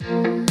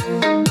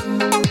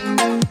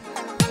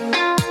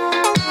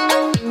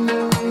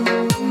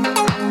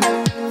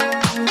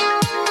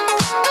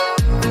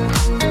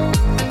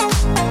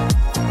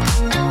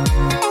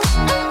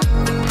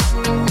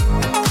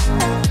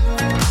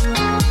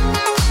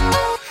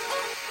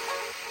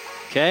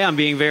Okay, I'm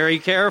being very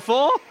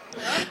careful.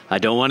 I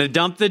don't want to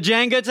dump the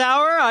Jenga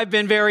tower. I've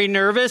been very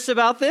nervous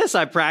about this.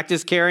 I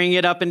practiced carrying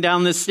it up and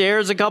down the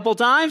stairs a couple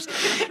times,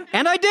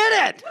 and I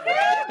did it.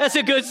 That's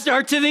a good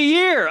start to the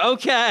year.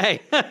 Okay.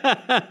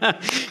 A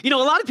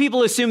lot of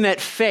people assume that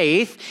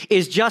faith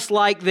is just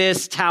like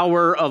this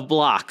tower of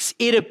blocks.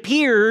 It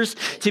appears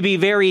to be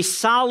very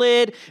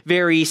solid,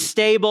 very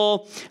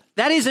stable.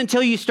 That is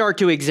until you start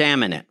to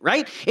examine it,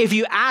 right? If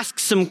you ask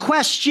some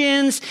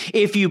questions,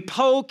 if you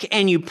poke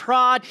and you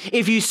prod,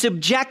 if you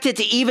subject it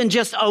to even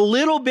just a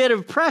little bit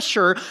of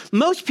pressure,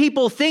 most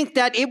people think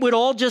that it would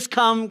all just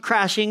come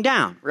crashing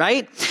down,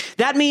 right?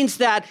 That means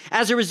that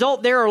as a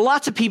result, there are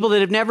lots of people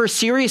that have never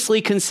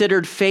seriously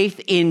considered faith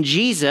in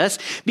Jesus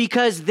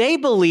because they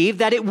believe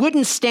that it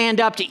wouldn't stand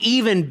up to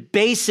even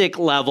basic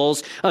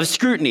levels of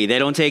scrutiny. They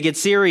don't take it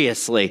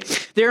seriously.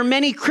 There are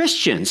many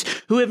Christians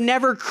who have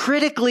never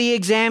critically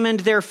examined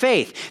their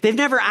faith. They've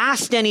never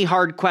asked any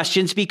hard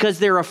questions because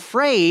they're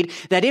afraid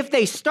that if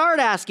they start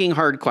asking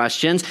hard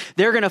questions,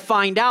 they're going to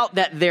find out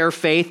that their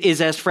faith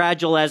is as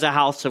fragile as a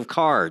house of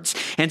cards.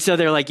 And so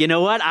they're like, you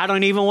know what? I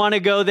don't even want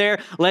to go there.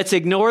 Let's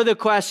ignore the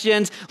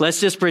questions.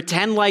 Let's just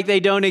pretend like they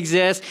don't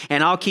exist,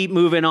 and I'll keep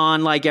moving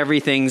on like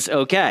everything's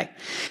okay.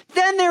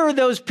 Then there are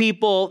those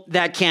people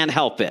that can't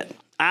help it.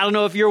 I don't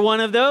know if you're one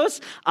of those.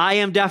 I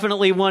am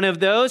definitely one of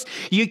those.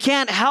 You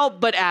can't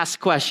help but ask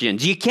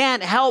questions. You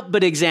can't help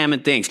but examine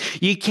things.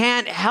 You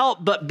can't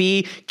help but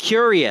be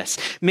curious.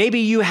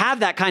 Maybe you have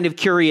that kind of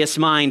curious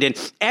mind. In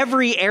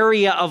every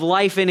area of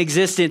life and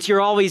existence,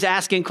 you're always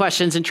asking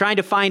questions and trying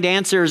to find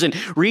answers and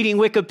reading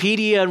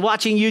Wikipedia and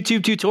watching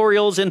YouTube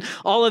tutorials and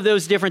all of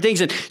those different things.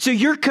 And so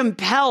you're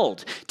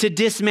compelled to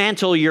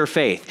dismantle your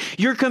faith.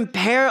 You're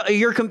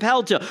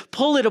compelled to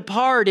pull it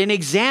apart and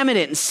examine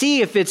it and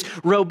see if it's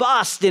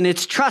robust and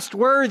it's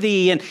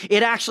trustworthy and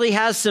it actually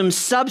has some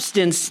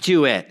substance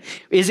to it.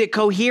 Is it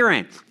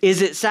coherent?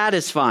 Is it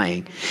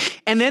satisfying?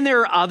 And then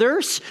there are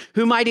others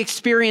who might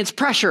experience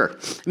pressure.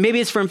 Maybe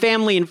it's from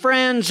family and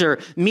friends or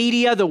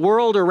media, the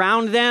world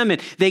around them,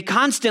 and they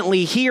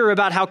constantly hear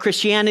about how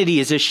Christianity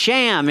is a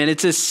sham and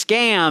it's a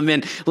scam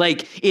and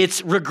like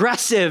it's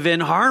regressive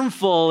and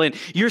harmful, and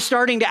you're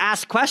starting to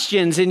ask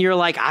questions and you're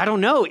like, I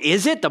don't know,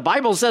 is it? The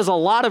Bible says a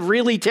lot of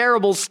really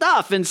terrible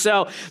stuff, and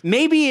so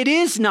maybe it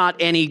is not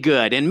any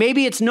good. And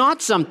maybe it's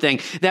not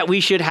something that we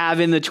should have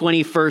in the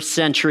 21st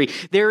century.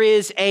 There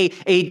is a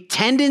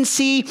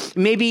tendency,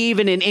 maybe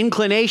even an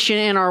inclination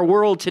in our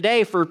world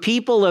today for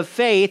people of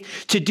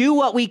faith to do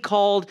what we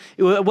call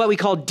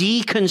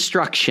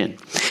deconstruction.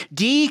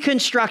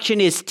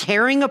 Deconstruction is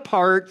tearing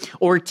apart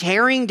or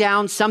tearing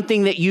down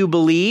something that you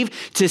believe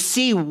to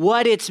see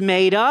what it's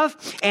made of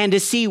and to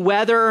see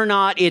whether or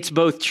not it's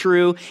both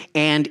true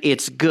and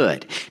it's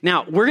good.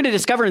 Now, we're going to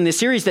discover in this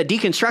series that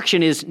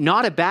deconstruction is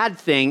not a bad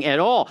thing at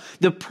all.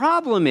 The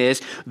problem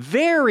is,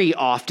 very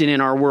often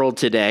in our world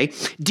today,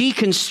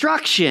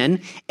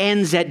 deconstruction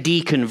ends at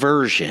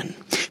deconversion.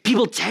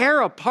 People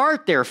tear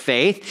apart their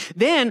faith.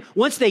 Then,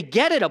 once they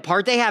get it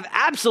apart, they have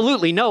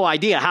absolutely no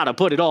idea how to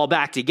put it all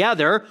back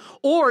together.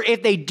 Or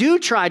if they do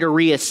try to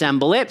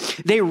reassemble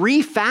it, they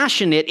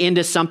refashion it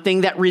into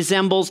something that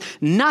resembles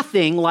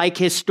nothing like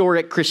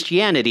historic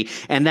Christianity.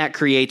 And that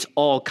creates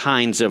all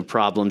kinds of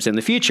problems in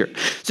the future.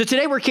 So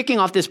today we're kicking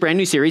off this brand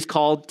new series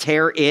called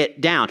Tear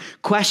It Down,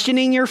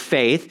 questioning your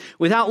faith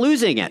without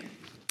losing it.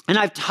 And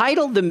I've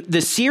titled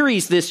the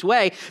series this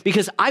way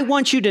because I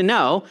want you to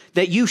know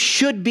that you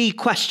should be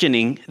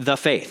questioning the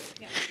faith.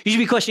 You should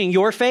be questioning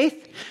your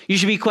faith. You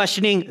should be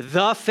questioning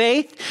the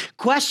faith.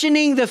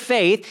 Questioning the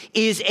faith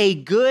is a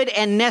good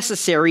and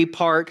necessary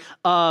part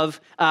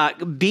of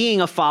being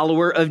a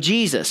follower of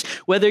Jesus.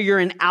 Whether you're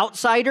an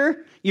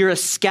outsider, you're a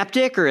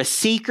skeptic or a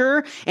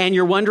seeker, and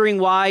you're wondering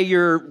why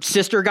your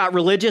sister got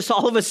religious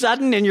all of a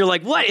sudden, and you're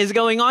like, what is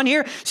going on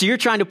here? So you're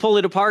trying to pull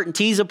it apart and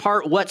tease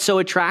apart what's so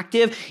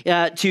attractive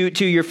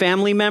to your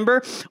family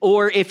member.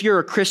 Or if you're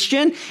a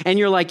Christian, and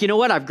you're like, you know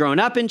what, I've grown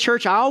up in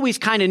church. I always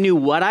kind of knew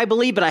what I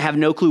believe, but I have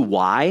no clue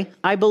why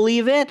I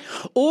believe it.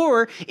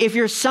 Or if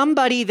you're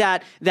somebody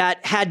that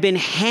had been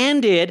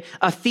handed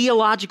a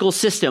theological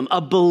system,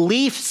 a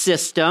belief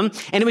system,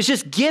 and it was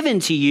just given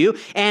to you,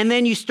 and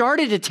then you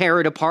started to tear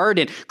it apart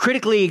and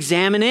critically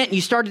examine it, and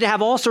you started to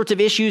have all sorts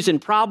of issues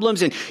and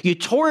problems, and you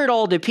tore it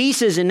all to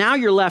pieces, and now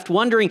you're left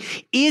wondering,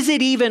 is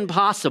it even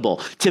possible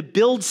to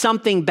build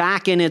something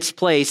back in its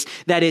place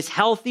that is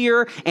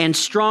healthier and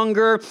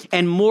stronger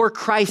and more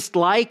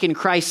Christ-like and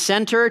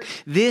Christ-centered?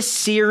 This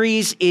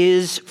series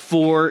is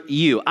for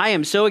you. I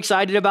am so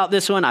excited about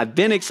this one. I've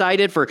been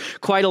excited for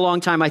quite a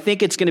long time. I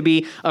think it's going to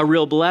be a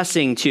real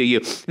blessing to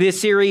you.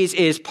 This series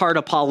is part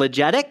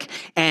apologetic,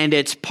 and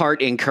it's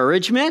part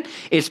encouragement.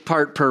 It's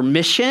part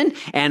permission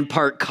and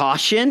part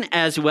caution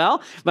as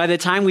well. By the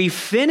time we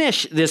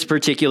finish this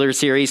particular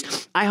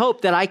series, I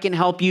hope that I can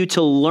help you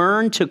to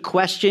learn to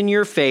question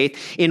your faith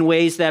in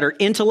ways that are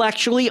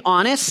intellectually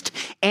honest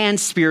and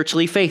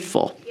spiritually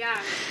faithful. Yeah.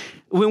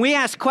 When we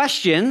ask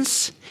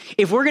questions,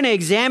 If we're going to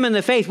examine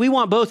the faith, we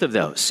want both of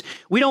those.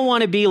 We don't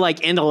want to be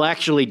like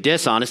intellectually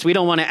dishonest. We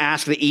don't want to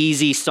ask the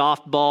easy,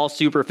 softball,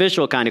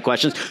 superficial kind of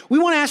questions. We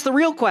want to ask the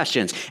real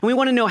questions, and we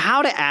want to know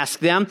how to ask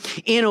them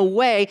in a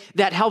way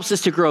that helps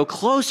us to grow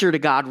closer to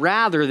God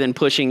rather than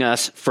pushing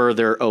us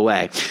further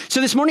away.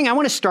 So this morning, I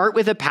want to start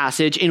with a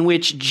passage in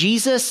which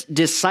Jesus'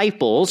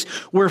 disciples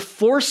were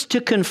forced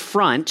to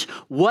confront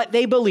what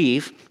they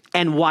believe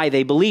and why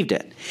they believed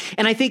it.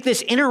 And I think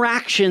this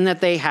interaction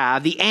that they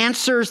have, the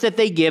answers that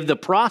they give, the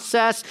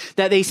process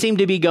that they seem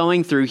to be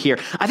going through here,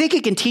 I think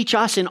it can teach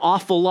us an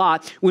awful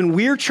lot when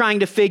we're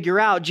trying to figure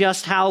out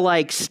just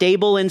how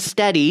stable and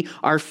steady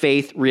our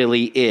faith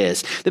really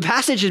is. The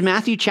passage is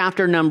Matthew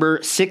chapter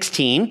number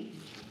 16.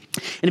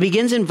 And it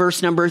begins in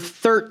verse number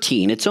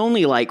 13. It's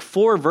only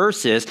 4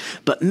 verses,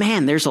 but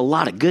man, there's a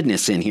lot of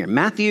goodness in here.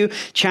 Matthew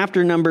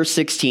chapter number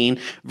 16,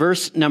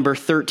 verse number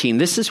 13.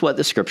 This is what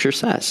the scripture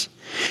says.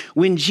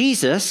 When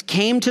Jesus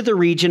came to the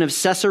region of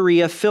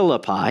Caesarea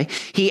Philippi,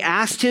 he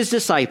asked his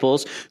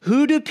disciples,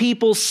 "Who do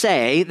people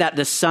say that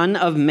the Son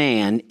of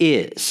Man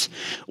is?"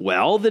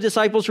 Well, the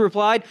disciples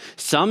replied,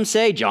 "Some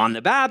say John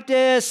the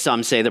Baptist,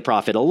 some say the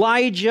prophet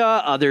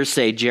Elijah, others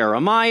say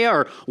Jeremiah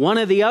or one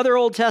of the other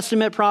Old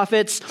Testament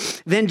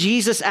prophets." Then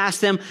Jesus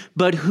asked them,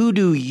 "But who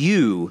do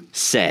you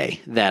say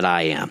that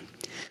I am?"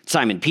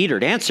 Simon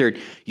Peter answered,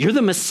 "You're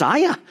the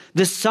Messiah,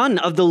 the Son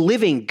of the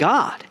living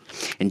God."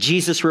 And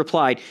Jesus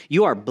replied,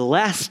 "You are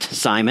blessed,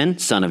 Simon,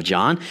 son of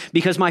John,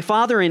 because my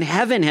Father in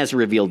heaven has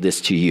revealed this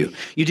to you.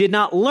 You did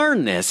not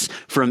learn this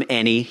from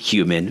any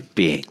human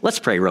being." Let's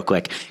pray real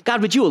quick.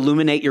 God, would you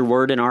illuminate your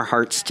word in our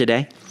hearts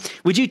today?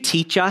 Would you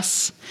teach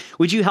us?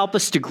 Would you help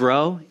us to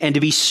grow and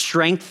to be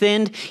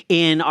strengthened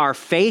in our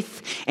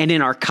faith and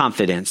in our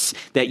confidence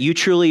that you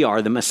truly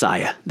are the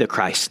Messiah, the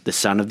Christ, the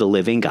Son of the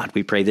living God?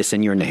 We pray this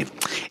in your name.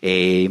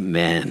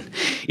 Amen.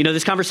 You know,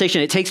 this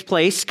conversation, it takes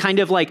place kind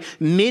of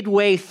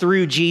midway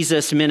through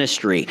Jesus'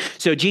 ministry.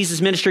 So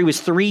Jesus' ministry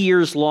was 3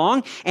 years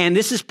long, and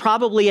this is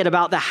probably at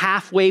about the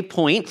halfway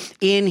point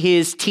in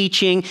his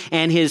teaching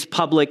and his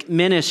public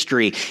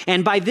ministry.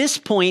 And by this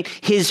point,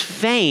 his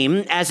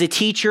fame as a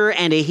teacher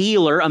and a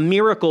healer, a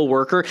miracle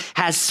worker,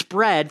 has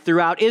spread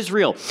throughout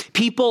Israel.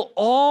 People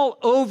all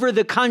over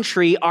the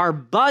country are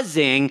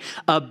buzzing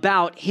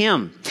about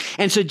him.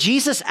 And so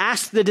Jesus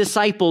asked the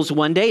disciples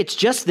one day, it's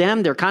just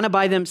them, they're kind of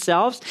by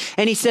themselves,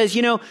 and he says,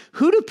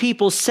 who do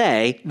people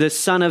say the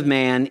Son of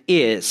Man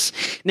is?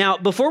 Now,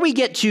 before we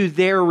get to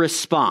their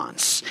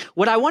response,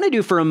 what I want to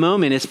do for a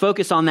moment is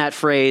focus on that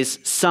phrase,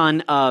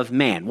 Son of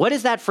Man. What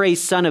does that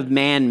phrase, Son of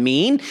Man,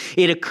 mean?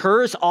 It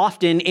occurs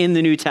often in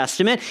the New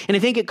Testament, and I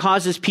think it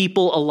causes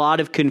people a lot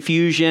of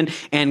confusion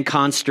and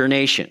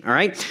consternation, all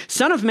right?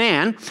 Son of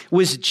Man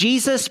was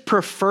Jesus'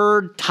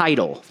 preferred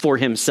title for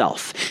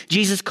himself.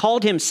 Jesus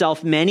called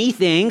himself many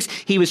things.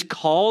 He was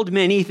called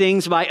many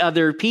things by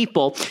other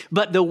people,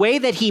 but the way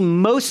that he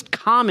most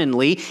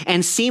commonly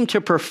and seemed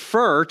to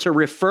prefer to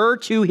refer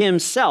to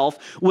himself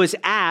was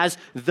as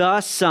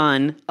the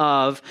Son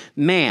of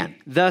Man,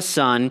 the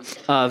Son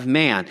of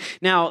Man.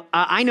 Now,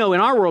 I know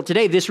in our world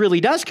today, this really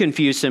does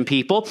confuse some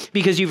people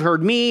because you've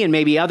heard me and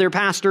maybe other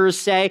pastors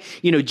say,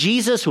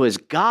 Jesus was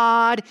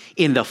God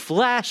in the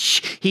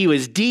flesh. He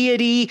was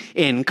deity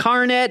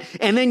incarnate.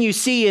 And then you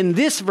see in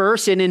this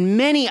verse and in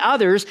many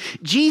others,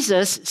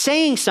 Jesus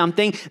saying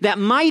something that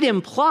might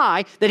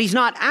imply that he's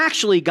not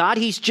actually God.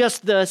 He's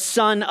just the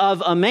son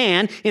of a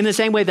man in the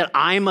same way that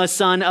I'm a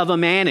son of a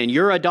man and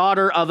you're a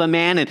daughter of a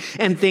man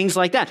and things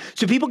like that.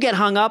 So people get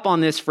hung up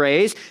on this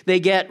phrase. They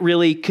get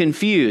really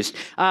confused.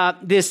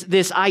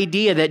 This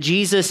idea that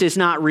Jesus is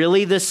not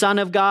really the Son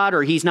of God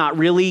or he's not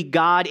really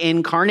God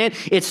incarnate,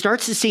 it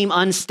starts to seem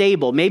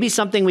unstable. Maybe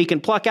something we can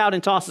pluck out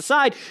and toss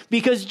aside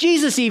because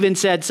Jesus even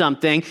said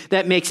something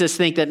that makes us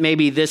think that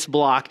maybe this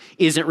block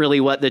isn't really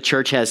what the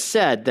church has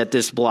said that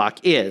this block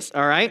is.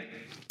 All right?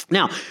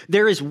 Now,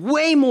 there is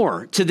way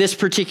more to this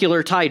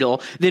particular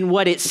title than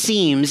what it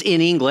seems in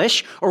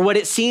English or what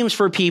it seems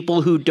for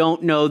people who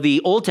don't know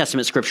the Old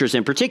Testament scriptures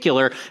in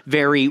particular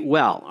very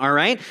well, all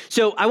right?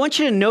 So I want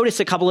you to notice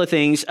a couple of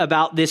things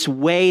about this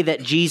way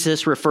that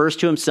Jesus refers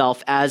to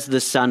himself as the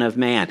Son of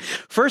Man.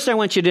 First, I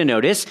want you to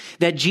notice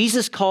that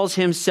Jesus calls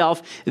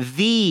himself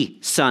the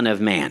Son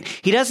of Man.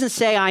 He doesn't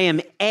say, I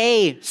am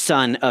a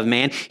Son of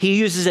Man. He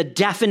uses a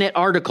definite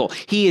article.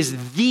 He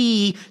is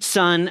the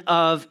Son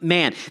of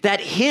Man. That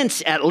hints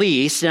at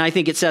least, and I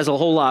think it says a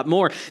whole lot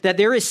more, that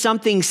there is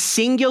something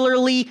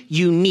singularly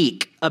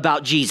unique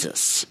about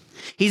Jesus.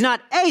 He's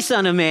not a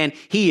Son of Man,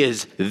 he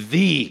is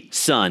the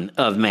Son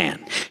of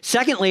Man.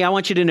 Secondly, I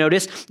want you to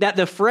notice that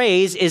the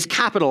phrase is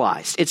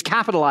capitalized. It's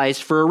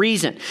capitalized for a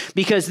reason,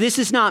 because this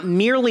is not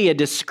merely a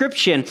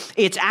description,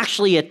 it's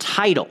actually a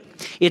title.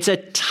 It's a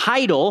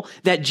title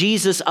that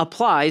Jesus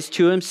applies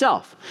to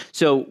himself.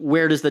 So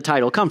where does the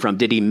title come from?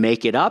 Did he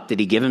make it up? Did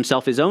he give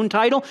himself his own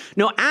title?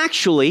 No,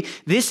 actually,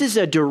 this is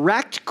a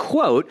direct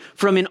quote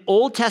from an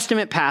Old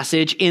Testament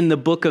passage in the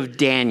book of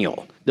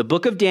Daniel. the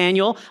book of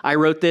Daniel. I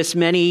wrote this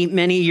many,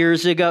 many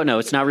years ago. No,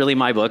 it's not really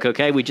my book,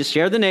 okay? We just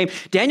share the name.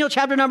 Daniel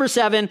chapter number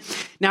 7.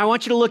 Now I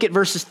want you to look at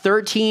verses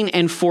 13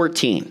 and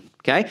 14,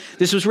 okay?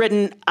 This was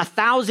written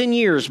 1,000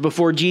 years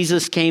before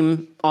Jesus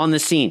came on the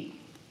scene.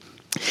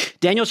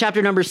 Daniel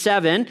chapter number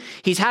 7,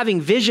 he's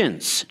having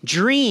visions,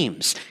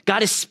 dreams.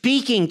 God is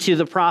speaking to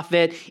the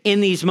prophet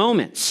in these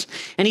moments.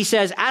 And he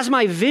says, as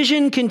my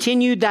vision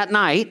continued that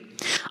night,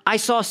 I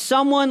saw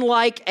someone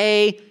like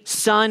a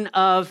son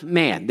of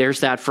man. There's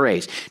that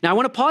phrase. Now, I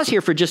want to pause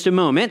here for just a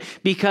moment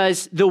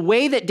because the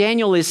way that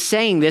Daniel is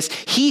saying this,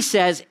 he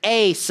says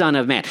a son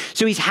of man.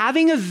 So he's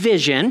having a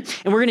vision,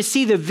 and we're going to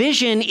see the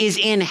vision is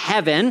in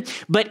heaven.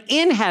 But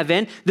in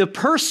heaven, the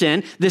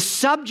person, the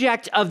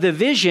subject of the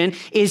vision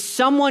is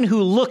someone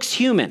who looks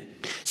human.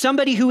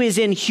 Somebody who is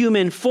in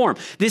human form.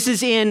 This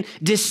is in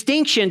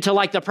distinction to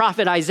like the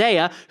prophet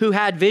Isaiah, who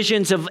had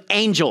visions of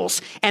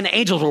angels. And the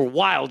angels were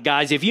wild,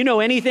 guys. If you know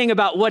anything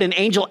about what an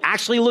angel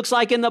actually looks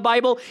like in the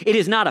Bible, it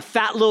is not a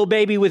fat little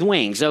baby with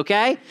wings,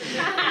 okay?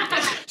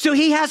 So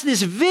he has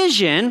this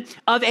vision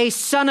of a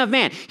son of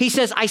man. He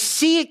says, I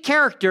see a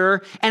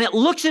character and it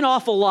looks an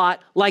awful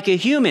lot like a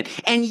human.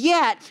 And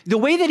yet, the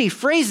way that he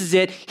phrases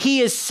it, he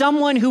is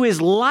someone who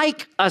is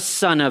like a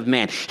son of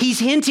man. He's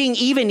hinting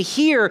even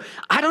here,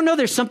 I don't know,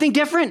 there's something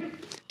different.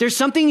 There's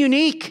something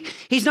unique.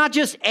 He's not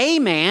just a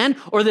man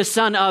or the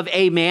son of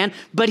a man,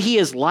 but he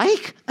is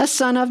like a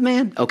son of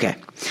man. Okay.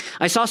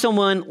 I saw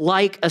someone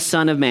like a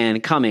son of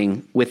man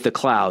coming with the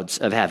clouds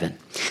of heaven.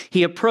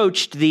 He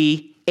approached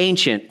the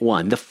Ancient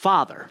One, the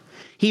Father.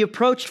 He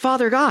approached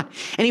Father God,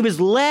 and he was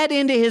led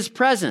into his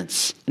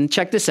presence. And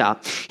check this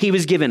out. He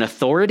was given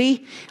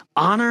authority,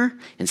 honor,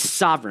 and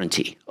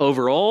sovereignty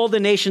over all the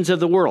nations of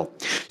the world,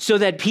 so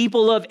that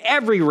people of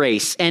every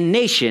race and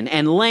nation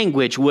and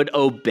language would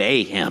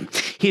obey him.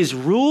 His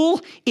rule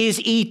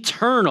is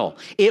eternal.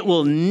 It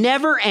will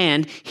never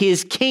end.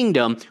 His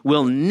kingdom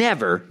will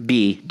never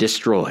be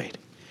destroyed.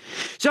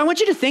 So I want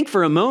you to think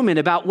for a moment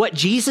about what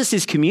Jesus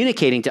is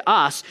communicating to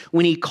us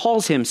when he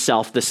calls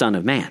himself the Son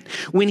of Man.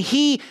 When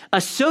he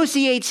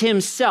associates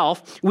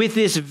himself with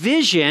this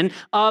vision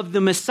of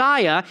the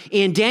Messiah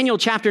in Daniel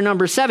chapter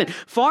number 7,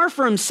 far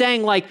from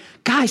saying like,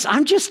 guys,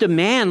 I'm just a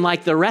man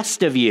like the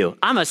rest of you.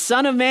 I'm a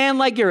son of man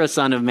like you're a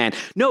son of man.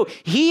 No,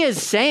 he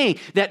is saying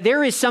that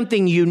there is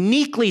something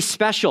uniquely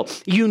special,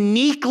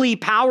 uniquely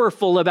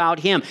powerful about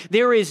him.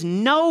 There is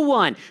no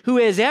one who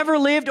has ever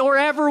lived or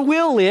ever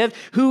will live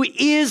who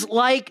is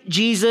like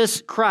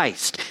Jesus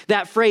Christ.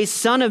 That phrase,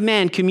 Son of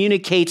Man,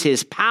 communicates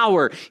his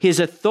power, his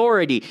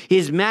authority,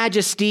 his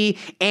majesty,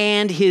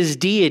 and his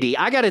deity.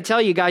 I got to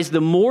tell you guys, the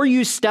more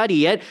you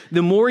study it,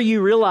 the more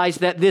you realize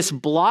that this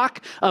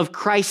block of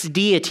Christ's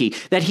deity,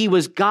 that he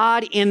was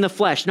God in the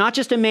flesh, not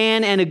just a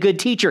man and a good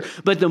teacher,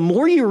 but the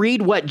more you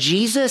read what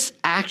Jesus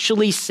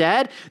actually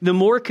said, the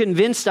more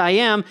convinced I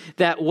am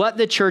that what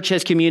the church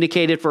has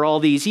communicated for all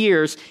these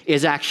years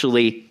is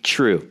actually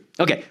true.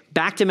 Okay,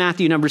 back to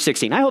Matthew number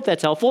 16. I hope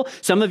that's helpful.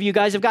 Some of you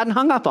guys have gotten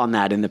hung up on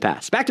that in the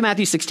past. Back to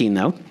Matthew 16,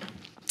 though.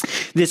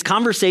 This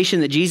conversation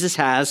that Jesus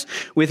has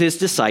with his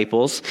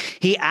disciples,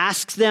 he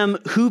asks them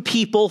who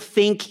people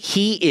think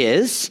he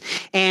is,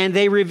 and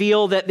they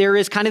reveal that there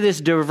is kind of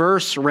this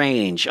diverse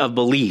range of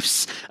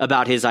beliefs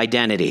about his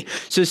identity.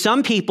 So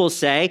some people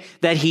say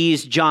that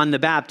he's John the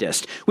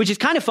Baptist, which is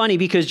kind of funny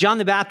because John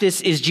the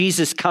Baptist is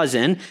Jesus'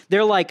 cousin.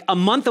 They're like a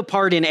month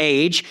apart in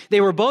age.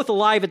 They were both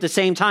alive at the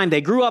same time.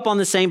 They grew up on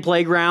the same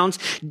playgrounds.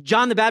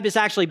 John the Baptist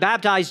actually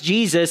baptized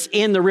Jesus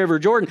in the River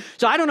Jordan.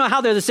 So I don't know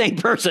how they're the same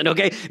person,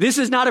 okay? This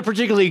is not a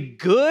particularly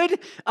good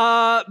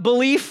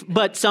belief,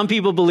 but some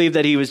people believe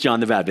that he was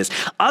John the Baptist.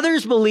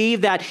 Others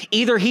believe that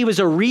either he was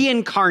a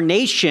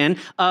reincarnation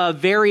of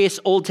various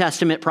Old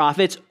Testament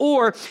prophets,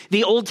 or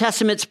the Old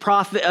Testament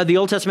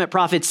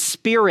prophet's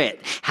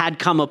spirit had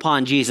come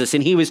upon Jesus,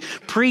 and he was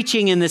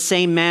preaching in the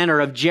same manner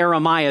of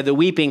Jeremiah, the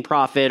weeping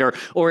prophet,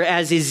 or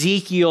as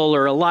Ezekiel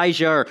or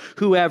Elijah or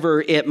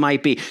whoever it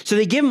might be. So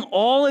they give him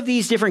all of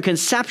these different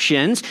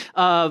conceptions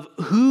of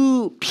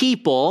who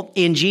people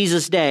in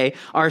Jesus' day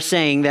are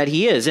saying that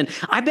he is. And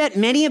I bet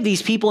many of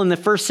these people in the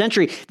first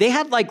century, they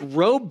had like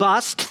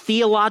robust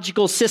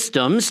theological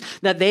systems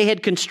that they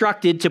had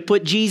constructed to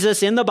put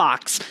Jesus in the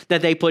box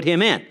that they put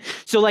him in.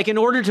 So like in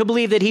order to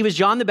believe that he was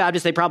John the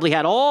Baptist, they probably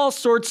had all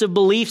sorts of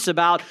beliefs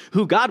about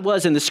who God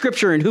was in the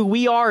scripture and who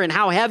we are and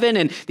how heaven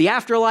and the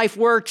afterlife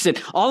works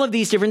and all of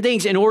these different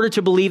things in order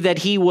to believe that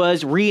he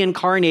was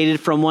reincarnated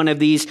from one of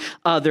these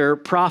other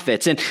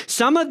prophets. And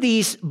some of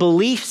these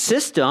belief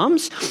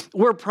systems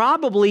were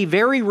probably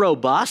very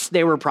robust.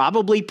 They were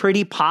probably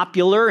pretty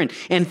popular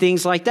and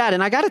things like that.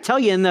 And I got to tell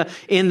you, in the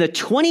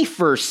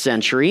 21st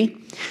century,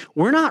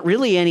 we're not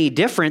really any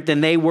different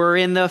than they were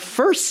in the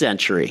first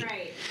century.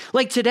 Right.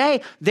 Like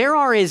today, there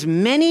are as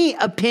many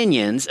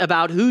opinions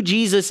about who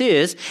Jesus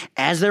is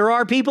as there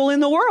are people in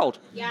the world.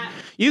 Yeah.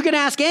 You can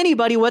ask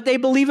anybody what they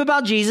believe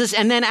about Jesus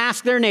and then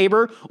ask their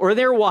neighbor or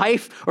their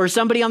wife or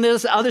somebody on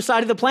the other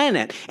side of the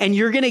planet, and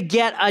you're going to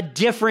get a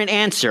different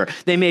answer.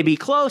 They may be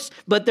close,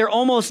 but they're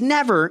almost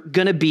never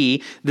going to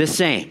be the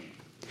same.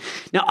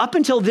 Now, up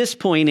until this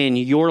point in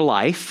your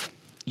life,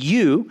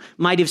 you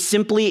might have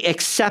simply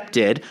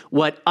accepted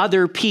what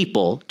other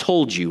people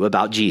told you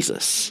about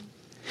Jesus.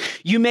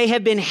 You may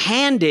have been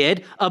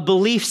handed a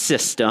belief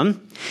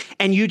system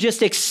and you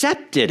just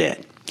accepted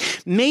it.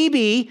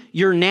 Maybe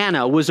your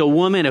Nana was a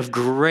woman of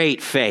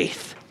great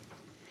faith.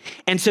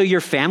 And so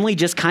your family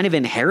just kind of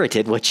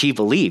inherited what she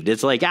believed.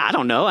 It's like, I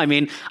don't know. I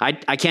mean,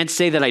 I can't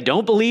say that I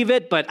don't believe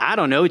it, but I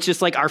don't know. It's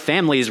just like our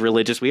family is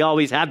religious. We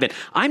always have been.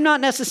 I'm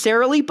not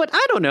necessarily, but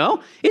I don't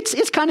know.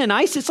 It's kind of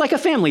nice. It's like a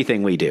family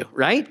thing we do,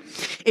 right?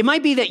 It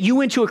might be that you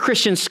went to a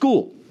Christian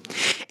school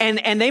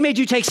and they made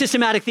you take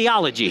systematic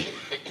theology.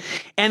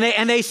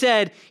 And they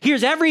said,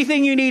 here's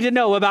everything you need to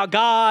know about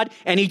God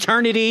and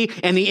eternity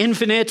and the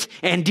infinite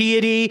and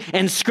deity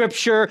and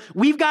scripture.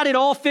 We've got it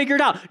all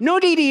figured out. No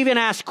need to even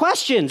ask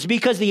questions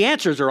because the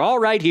answers are all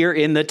right here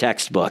in the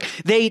textbook.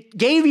 They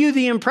gave you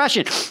the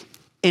impression.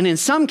 And in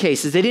some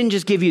cases, they didn't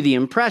just give you the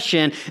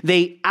impression.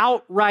 They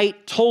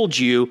outright told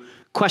you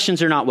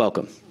questions are not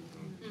welcome.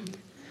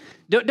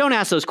 Don't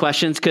ask those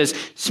questions because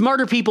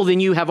smarter people than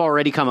you have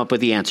already come up with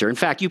the answer. In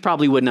fact, you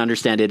probably wouldn't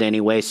understand it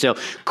anyway. So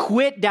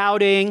quit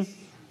doubting.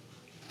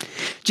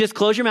 Just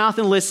close your mouth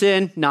and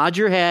listen, nod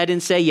your head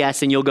and say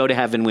yes, and you'll go to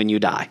heaven when you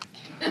die.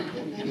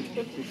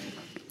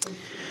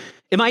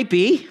 It might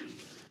be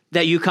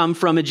that you come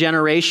from a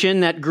generation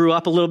that grew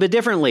up a little bit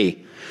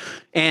differently.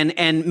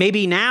 And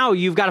maybe now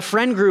you've got a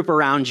friend group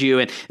around you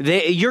and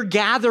you're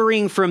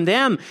gathering from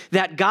them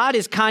that God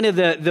is kind of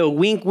the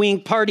wink,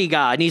 wink party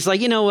God. And he's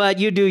like, you know what,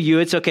 you do you.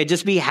 It's okay.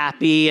 Just be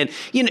happy. And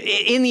you know,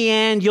 in the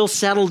end, you'll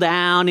settle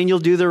down and you'll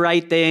do the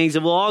right things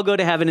and we'll all go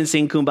to heaven and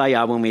sing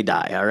Kumbaya when we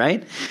die. All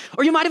right.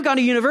 Or you might have gone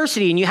to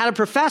university and you had a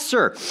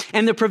professor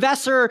and the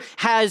professor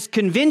has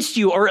convinced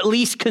you or at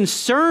least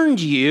concerned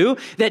you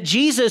that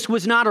Jesus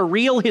was not a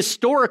real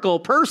historical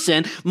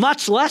person,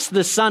 much less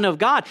the Son of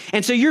God.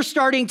 And so you're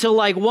starting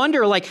to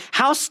wonder,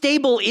 how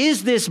stable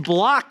is this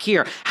block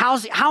here?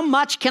 How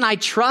much can I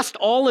trust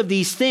all of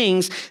these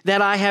things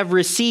that I have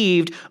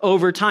received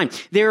over time?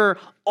 There are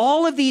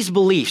all of these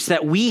beliefs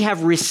that we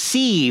have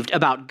received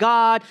about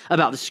God,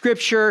 about the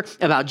scripture,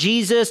 about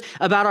Jesus,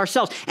 about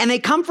ourselves. And they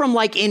come from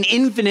an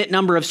infinite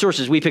number of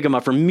sources. We pick them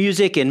up from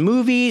music and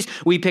movies.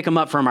 We pick them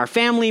up from our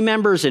family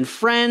members and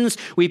friends.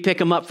 We pick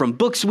them up from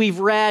books we've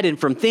read and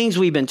from things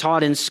we've been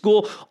taught in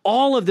school,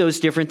 all of those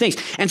different things.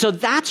 And so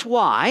that's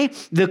why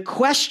the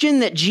question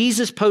that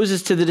Jesus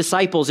poses to the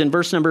disciples in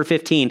verse number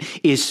 15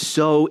 is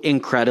so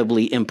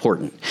incredibly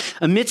important.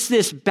 Amidst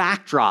this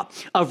backdrop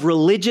of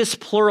religious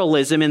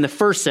pluralism in the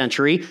first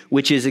century,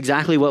 which is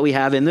exactly what we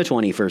have in the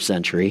 21st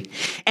century.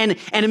 And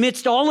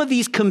amidst all of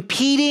these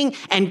competing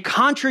and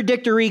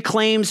contradictory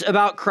claims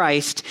about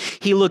Christ,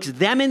 he looks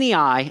them in the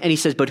eye and he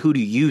says, but who do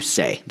you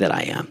say that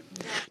I am?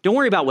 Don't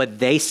worry about what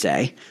they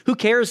say. Who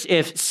cares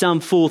if some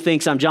fool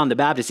thinks I'm John the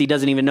Baptist? He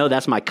doesn't even know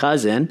that's my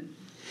cousin.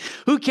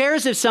 Who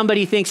cares if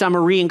somebody thinks I'm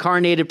a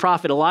reincarnated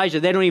prophet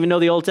Elijah? They don't even know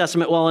the Old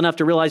Testament well enough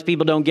to realize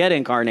people don't get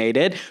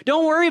incarnated.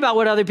 Don't worry about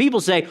what other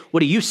people say. What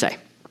do you say?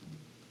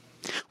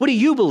 What do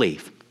you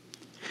believe?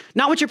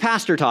 Not what your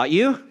pastor taught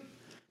you.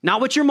 Not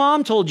what your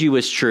mom told you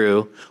is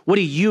true. What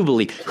do you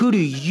believe? Who do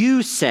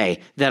you say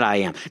that I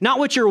am? Not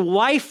what your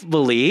wife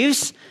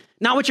believes.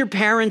 Not what your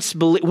parents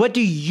believe. What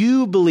do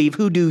you believe?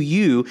 Who do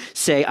you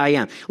say I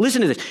am?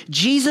 Listen to this.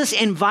 Jesus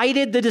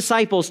invited the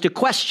disciples to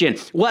question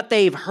what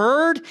they've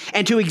heard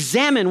and to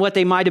examine what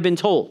they might have been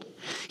told.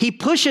 He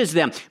pushes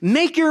them.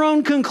 Make your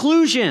own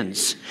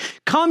conclusions.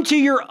 Come to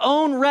your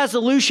own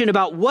resolution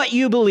about what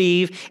you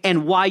believe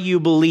and why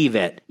you believe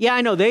it. Yeah, I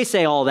know they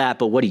say all that,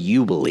 but what do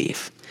you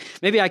believe?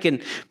 Maybe I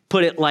can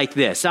put it like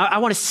this. I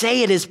want to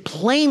say it as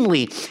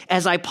plainly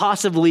as I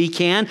possibly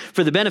can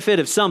for the benefit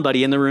of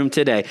somebody in the room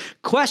today.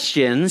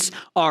 Questions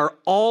are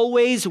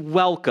always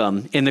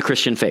welcome in the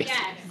Christian faith.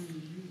 Yes.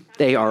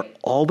 They are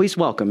always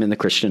welcome in the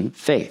Christian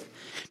faith.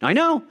 Now, I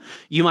know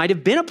you might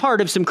have been a part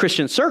of some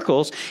Christian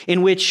circles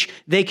in which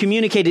they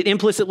communicated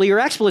implicitly or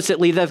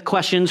explicitly that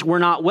questions were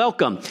not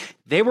welcome.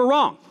 They were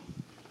wrong.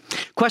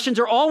 Questions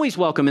are always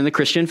welcome in the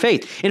Christian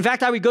faith. In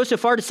fact, I would go so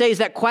far to say is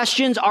that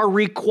questions are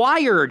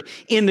required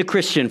in the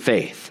Christian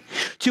faith.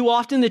 Too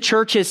often the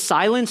church has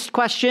silenced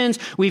questions.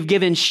 We've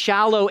given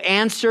shallow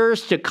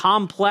answers to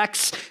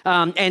complex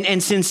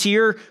and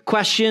sincere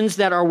questions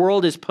that our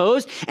world has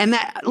posed. And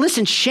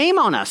listen, shame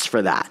on us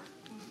for that.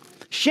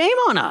 Shame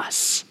on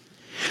us.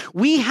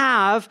 We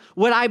have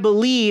what I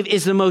believe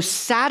is the most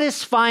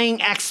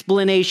satisfying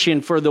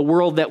explanation for the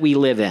world that we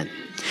live in.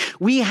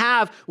 We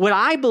have what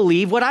I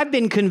believe, what I've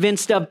been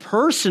convinced of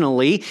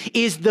personally,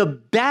 is the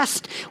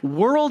best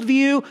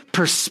worldview,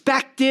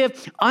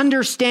 perspective,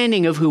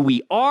 understanding of who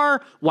we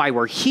are, why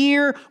we're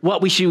here,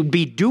 what we should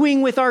be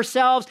doing with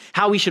ourselves,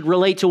 how we should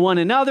relate to one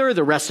another,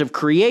 the rest of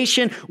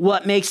creation,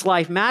 what makes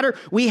life matter.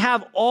 We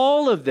have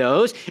all of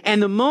those.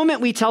 And the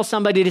moment we tell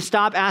somebody to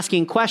stop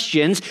asking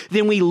questions,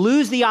 then we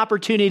lose the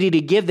opportunity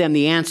to give them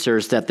the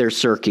answers that they're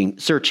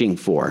searching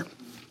for.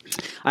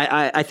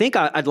 I think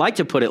I'd like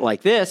to put it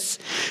like this.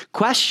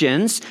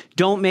 Questions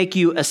don't make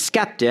you a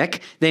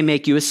skeptic. They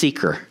make you a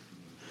seeker.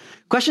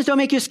 Questions don't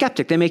make you a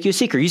skeptic. They make you a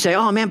seeker. You say,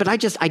 oh man, but I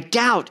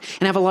doubt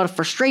and have a lot of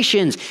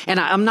frustrations and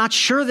I'm not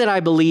sure that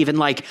I believe. And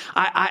like,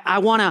 I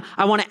want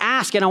to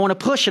ask and I want to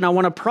push and I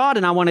want to prod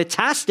and I want to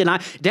test. And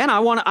I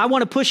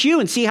want to push you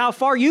and see how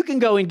far you can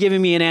go in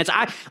giving me an answer.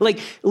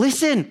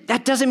 Listen,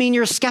 that doesn't mean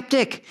you're a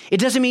skeptic. It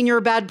doesn't mean you're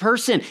a bad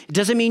person. It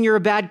doesn't mean you're a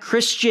bad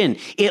Christian.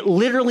 It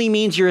literally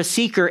means you're a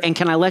seeker. And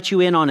can I let you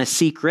in on a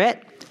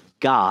secret?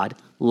 God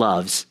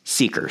loves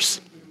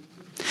seekers.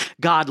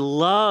 God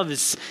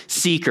loves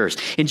seekers.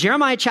 In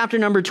Jeremiah chapter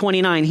number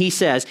 29, he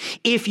says,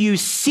 if you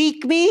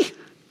seek me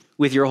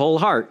with your whole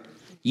heart,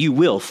 you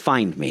will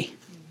find me.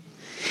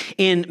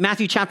 In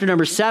Matthew chapter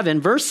number 7,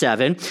 verse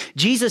 7,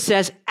 Jesus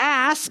says,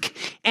 ask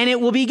and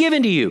it will be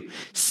given to you.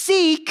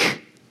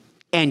 Seek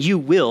and you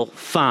will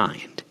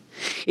find.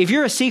 If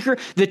you're a seeker,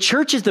 the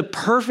church is the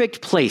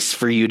perfect place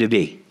for you to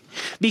be.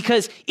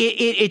 Because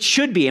it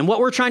should be. And what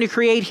we're trying to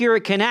create here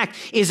at Connect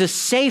is a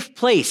safe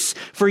place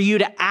for you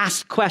to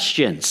ask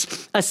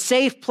questions, a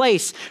safe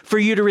place for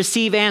you to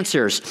receive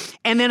answers,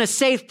 and then a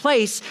safe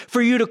place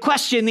for you to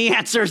question the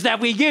answers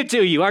that we give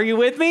to you. Are you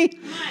with me?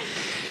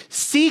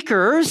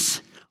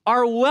 Seekers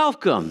are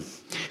welcome.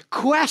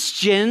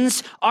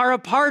 Questions are a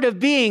part of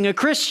being a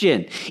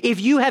Christian. If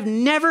you have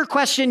never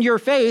questioned your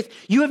faith,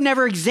 you have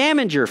never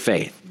examined your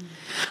faith.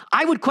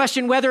 I would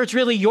question whether it's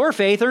really your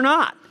faith or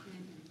not.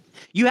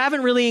 You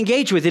haven't really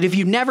engaged with it if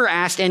you've never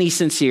asked any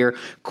sincere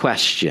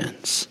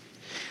questions.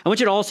 I want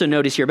you to also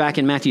notice here back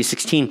in Matthew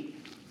 16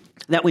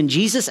 that when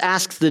Jesus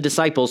asks the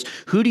disciples,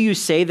 who do you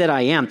say that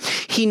I am?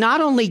 He not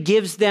only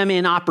gives them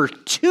an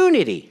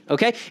opportunity,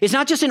 okay? It's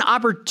not just an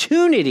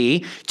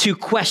opportunity to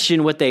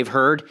question what they've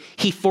heard.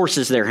 He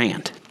forces their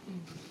hand.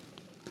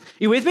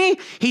 You with me?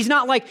 He's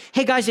not like,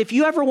 hey guys, if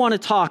you ever want to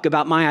talk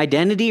about my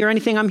identity or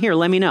anything, I'm here.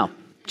 Let me know.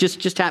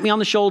 Just tap me on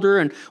the shoulder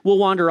and we'll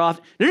wander off.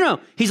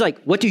 No. He's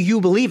like, what do you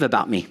believe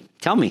about me?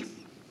 Tell me.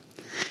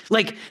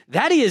 Like,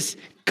 that is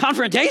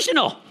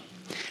confrontational.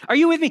 Are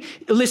you with me?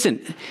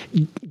 Listen,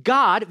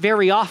 God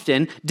very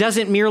often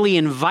doesn't merely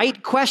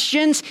invite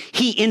questions,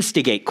 he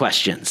instigates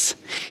questions.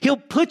 He'll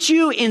put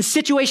you in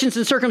situations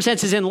and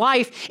circumstances in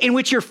life in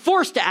which you're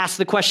forced to ask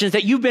the questions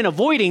that you've been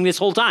avoiding this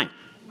whole time.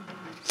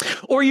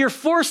 Or you're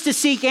forced to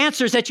seek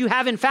answers that you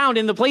haven't found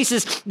in the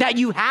places that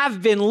you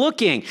have been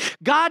looking.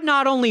 God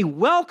not only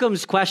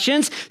welcomes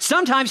questions,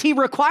 sometimes he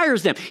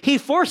requires them. He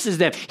forces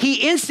them.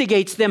 He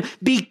instigates them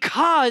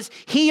because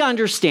he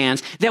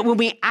understands that when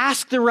we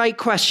ask the right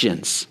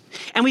questions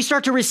and we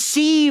start to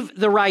receive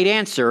the right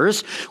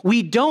answers,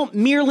 we don't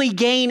merely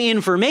gain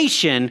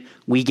information,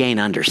 we gain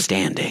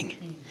understanding.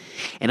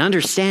 And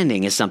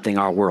understanding is something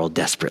our world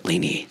desperately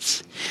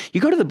needs. You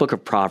go to the book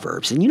of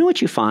Proverbs, and you know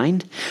what you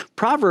find?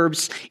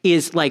 Proverbs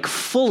is like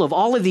full of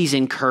all of these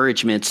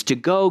encouragements to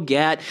go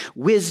get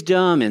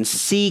wisdom and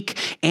seek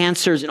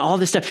answers and all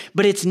this stuff.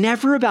 But it's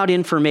never about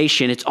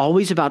information. It's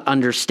always about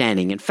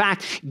understanding. In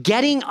fact,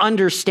 getting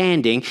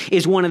understanding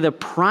is one of the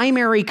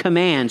primary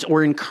commands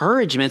or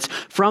encouragements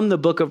from the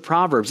book of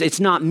Proverbs. It's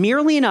not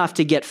merely enough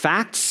to get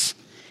facts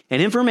and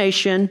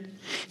information,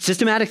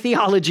 systematic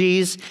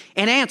theologies,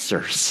 and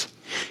answers.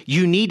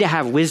 You need to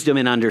have wisdom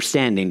and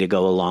understanding to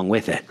go along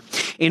with it.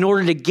 In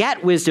order to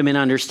get wisdom and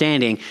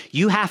understanding,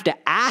 you have to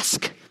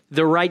ask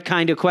the right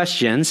kind of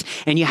questions,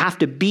 and you have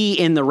to be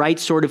in the right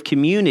sort of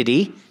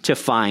community to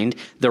find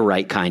the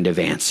right kind of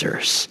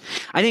answers.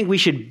 I think we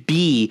should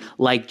be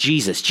like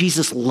Jesus.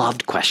 Jesus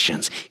loved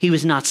questions. He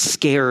was not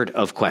scared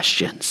of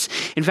questions.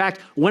 In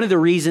fact, one of the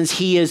reasons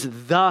he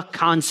is the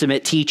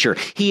consummate teacher,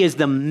 he is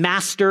the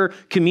master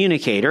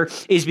communicator,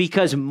 is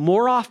because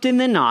more often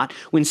than not,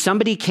 when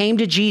somebody came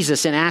to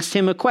Jesus and asked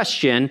him a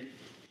question,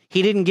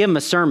 he didn't give them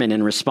a sermon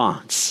in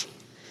response.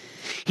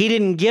 He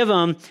didn't give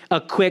them a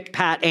quick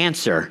pat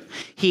answer.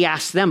 He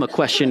asked them a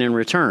question in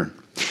return.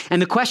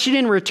 And the question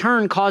in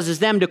return causes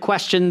them to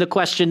question the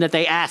question that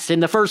they asked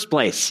in the first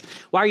place.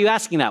 Why are you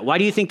asking that? Why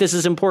do you think this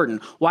is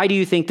important? Why do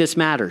you think this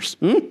matters?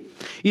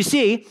 You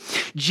see,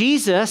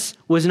 Jesus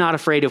was not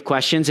afraid of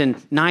questions, and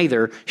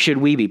neither should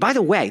we be. By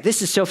the way,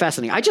 this is so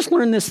fascinating. I just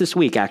learned this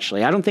week,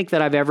 actually. I don't think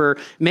that I've ever,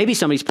 maybe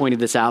somebody's pointed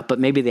this out, but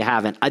maybe they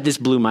haven't. This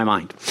blew my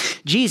mind.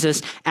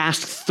 Jesus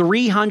asked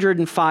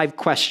 305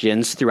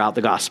 questions throughout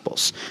the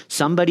Gospels.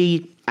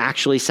 Somebody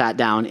actually sat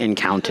down and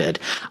counted.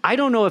 I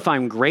don't know if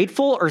I'm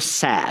grateful or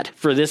sad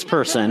for this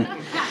person.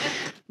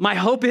 My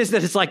hope is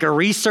that it's like a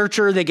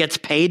researcher that gets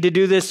paid to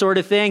do this sort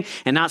of thing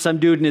and not some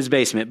dude in his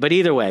basement. But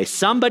either way,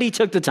 somebody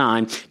took the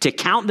time to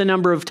count the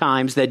number of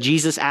times that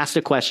Jesus asked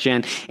a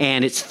question,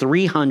 and it's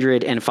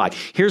 305.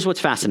 Here's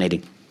what's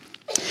fascinating.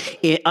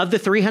 Of the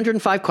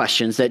 305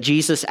 questions that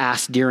Jesus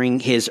asked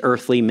during his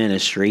earthly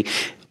ministry,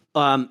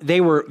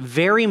 they were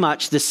very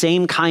much the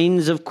same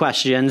kinds of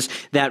questions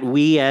that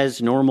we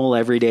as normal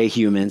everyday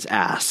humans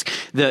ask.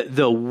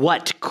 The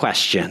what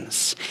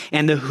questions,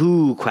 and the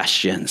who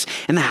questions,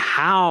 and the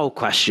how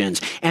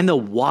questions, and the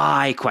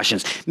why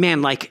questions.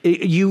 Man, like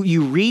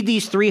you read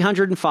these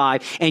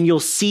 305 and you'll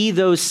see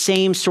those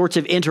same sorts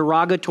of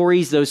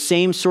interrogatories, those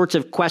same sorts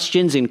of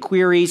questions and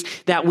queries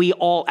that we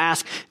all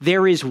ask.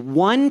 There is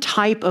one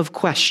type of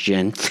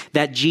question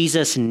that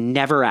Jesus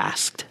never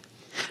asked.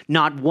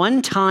 Not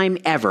one time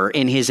ever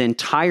in his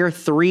entire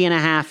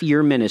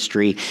 3.5-year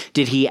ministry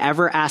did he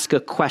ever ask a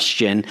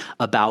question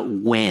about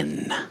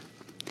when.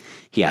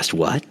 He asked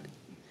what?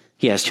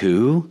 He asked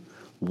who?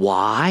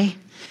 Why?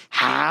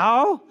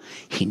 How?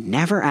 He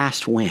never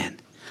asked when.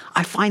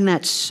 I find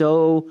that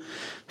so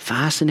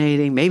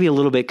fascinating, maybe a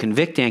little bit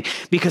convicting,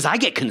 because I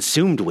get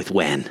consumed with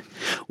when.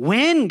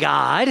 When,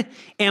 God,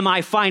 am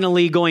I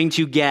finally going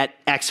to get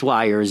X,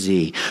 Y, or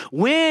Z?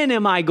 When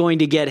am I going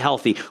to get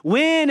healthy?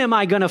 When am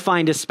I going to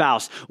find a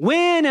spouse?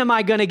 When am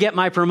I going to get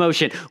my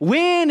promotion?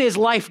 When is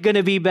life going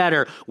to be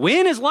better?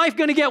 When is life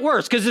going to get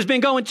worse? Because it's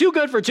been going too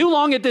good for too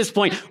long at this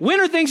point.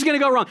 When are things going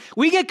to go wrong?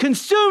 We get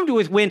consumed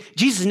with when.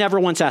 Jesus never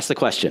once asked the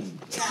question.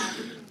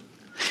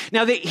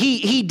 Now,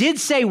 he did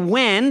say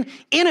when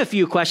in a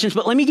few questions,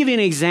 but let me give you an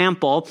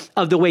example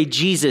of the way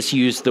Jesus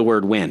used the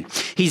word when.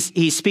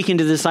 He's speaking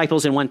to the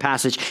disciples in one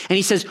passage, and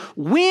he says,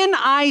 when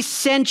I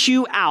sent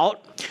you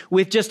out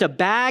with just a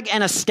bag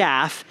and a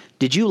staff,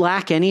 did you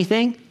lack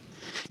anything?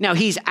 Now,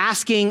 he's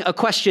asking a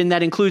question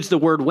that includes the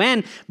word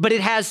when, but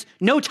it has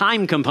no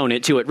time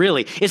component to it,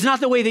 really. It's not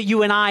the way that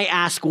you and I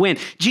ask when.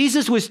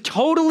 Jesus was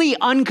totally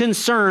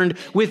unconcerned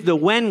with the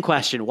when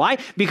question. Why?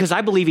 Because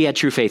I believe he had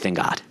true faith in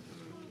God.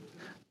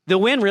 The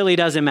when really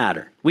doesn't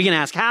matter. We can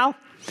ask how.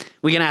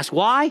 We can ask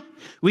why.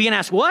 We can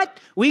ask what.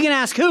 We can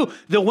ask who.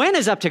 The when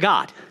is up to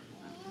God.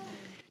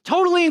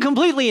 Totally and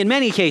completely, in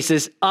many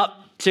cases,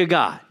 up to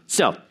God.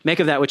 So make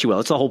of that what you will.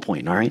 It's the whole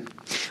point, all right?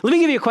 Let me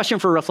give you a question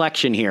for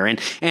reflection here.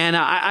 And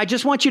I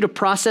just want you to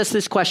process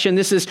this question.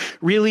 This is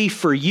really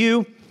for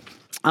you.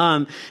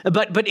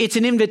 But it's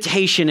an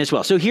invitation as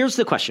well. So here's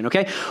the question,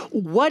 okay?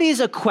 What is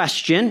a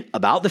question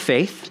about the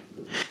faith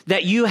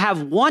that you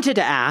have wanted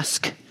to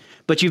ask,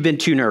 but you've been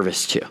too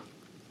nervous to?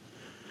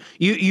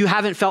 You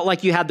haven't felt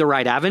like you had the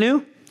right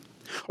avenue,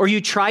 or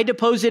you tried to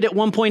pose it at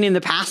one point in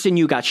the past and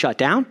you got shut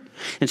down.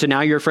 And so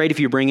now you're afraid if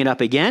you bring it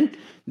up again,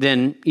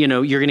 then,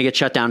 you're going to get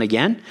shut down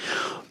again.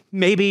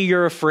 Maybe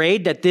you're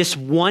afraid that this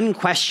one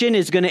question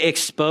is going to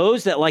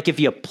expose that, like, if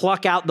you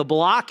pluck out the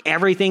block,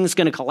 everything's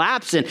going to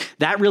collapse, and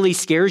that really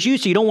scares you.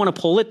 So you don't want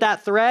to pull at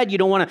that thread. You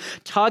don't want to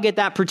tug at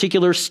that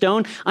particular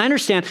stone. I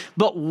understand.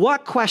 But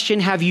what question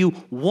have you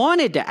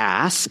wanted to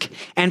ask,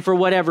 and for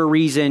whatever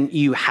reason,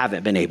 you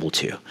haven't been able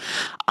to?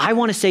 I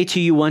want to say to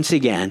you once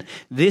again,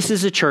 this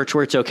is a church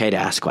where it's okay to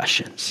ask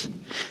questions.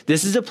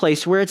 This is a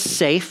place where it's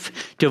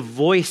safe to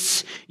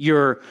voice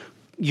your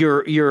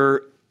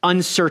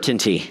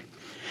uncertainty,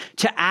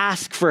 to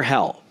ask for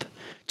help,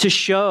 to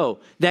show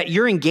that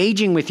you're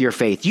engaging with your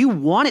faith. You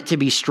want it to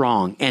be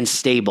strong and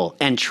stable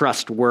and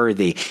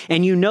trustworthy.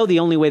 And you know the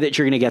only way that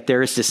you're going to get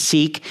there is to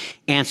seek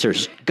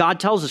answers.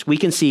 God tells us we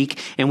can seek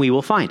and we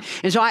will find.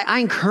 And so I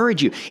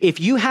encourage you, if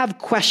you have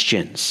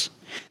questions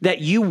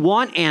that you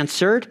want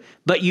answered,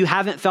 but you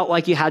haven't felt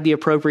like you had the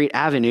appropriate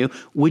avenue,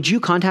 would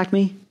you contact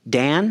me?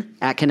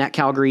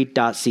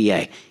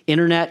 Dan@connectcalgary.ca.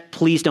 Internet,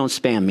 please don't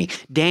spam me.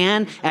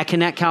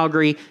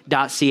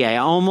 Dan@connectcalgary.ca. I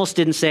almost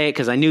didn't say it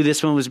because I knew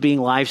this one was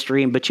being live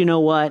streamed, but you know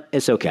what?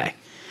 It's okay.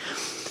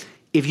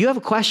 If you have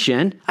a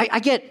question, I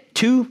get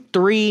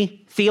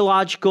 2-3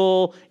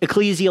 theological,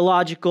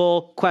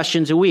 ecclesiological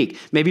questions a week.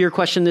 Maybe your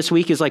question this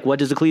week is like, what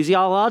does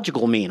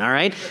ecclesiological mean? All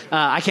right.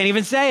 I can't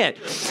even say it.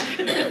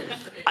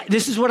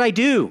 This is what I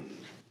do.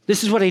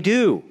 This is what I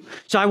do.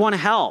 So I want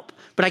to help.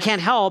 But I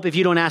can't help if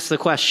you don't ask the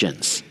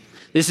questions.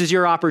 This is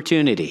your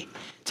opportunity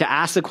to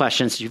ask the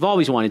questions you've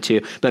always wanted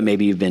to, but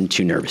maybe you've been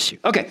too nervous to.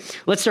 Okay,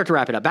 let's start to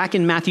wrap it up. Back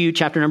in Matthew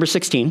chapter number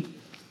 16,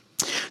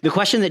 the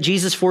question that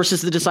Jesus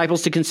forces the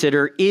disciples to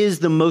consider is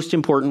the most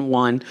important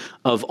one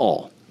of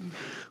all.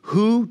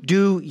 Who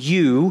do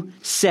you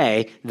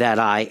say that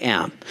I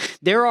am?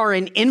 There are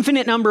an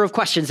infinite number of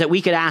questions that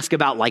we could ask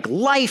about, like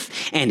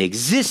life and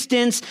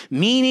existence,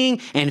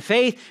 meaning and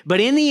faith. But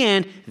in the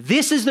end,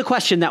 this is the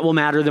question that will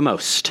matter the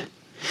most.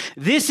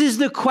 This is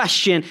the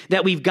question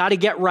that we've got to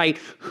get right.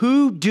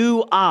 Who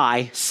do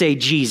I say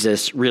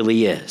Jesus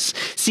really is?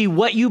 See,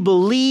 what you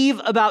believe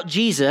about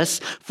Jesus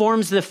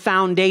forms the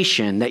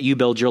foundation that you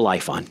build your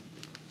life on.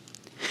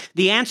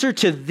 The answer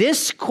to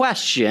this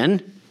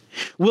question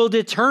will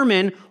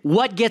determine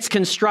what gets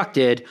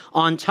constructed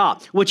on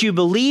top. What you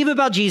believe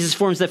about Jesus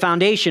forms the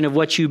foundation of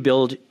what you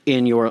build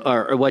in your,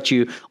 or what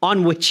you,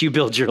 on which you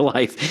build your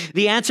life.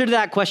 The answer to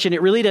that question,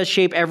 it really does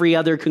shape every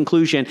other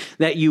conclusion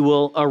that you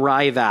will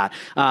arrive at.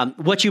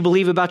 What you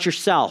believe about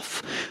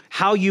yourself,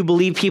 how you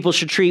believe people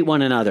should treat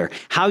one another,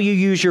 how you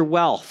use your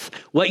wealth,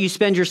 what you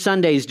spend your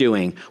Sundays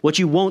doing, what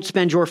you won't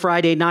spend your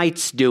Friday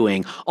nights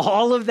doing.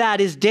 All of that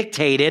is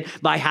dictated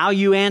by how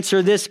you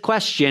answer this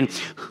question.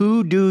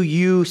 Who do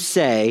you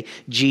say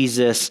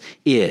Jesus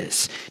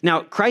is.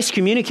 Now, Christ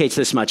communicates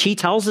this much. He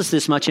tells us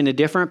this much in a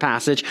different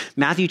passage,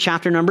 Matthew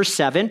chapter number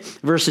 7,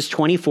 verses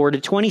 24 to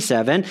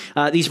 27.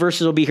 These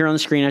verses will be here on the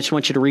screen. I just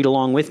want you to read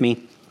along with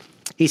me.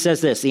 He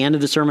says this, the end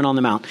of the Sermon on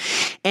the Mount.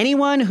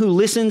 Anyone who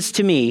listens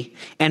to me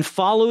and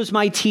follows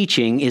my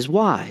teaching is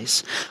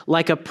wise,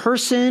 like a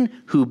person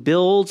who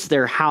builds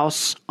their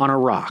house on a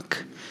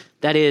rock.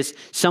 That is,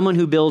 someone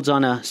who builds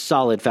on a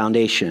solid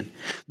foundation.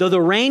 Though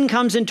the rain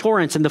comes in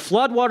torrents and the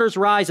floodwaters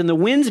rise and the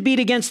winds beat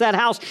against that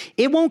house,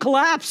 it won't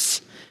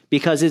collapse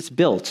because it's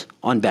built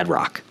on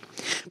bedrock.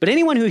 But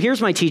anyone who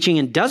hears my teaching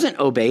and doesn't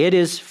obey it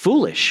is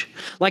foolish,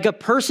 like a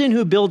person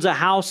who builds a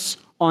house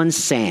on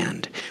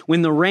sand.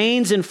 When the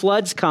rains and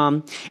floods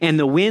come and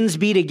the winds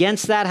beat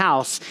against that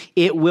house,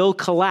 it will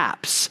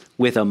collapse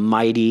with a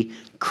mighty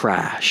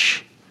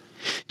crash.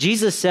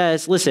 Jesus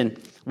says, listen,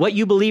 what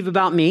you believe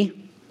about me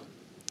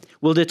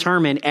will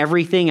determine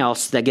everything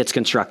else that gets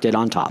constructed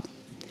on top.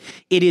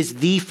 It is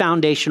the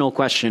foundational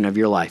question of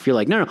your life. You're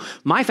like, no,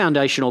 my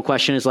foundational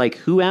question is like,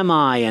 who am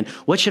I? And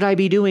what should I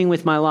be doing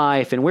with my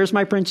life? And where's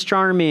my Prince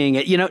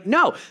Charming?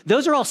 No,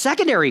 those are all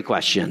secondary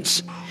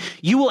questions.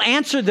 You will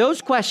answer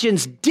those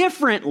questions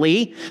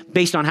differently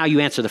based on how you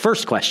answer the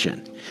first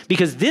question,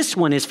 because this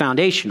one is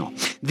foundational.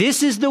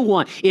 This is the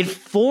one. It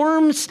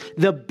forms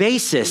the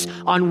basis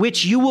on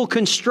which you will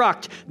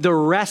construct the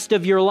rest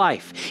of your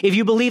life. If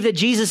you believe that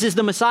Jesus is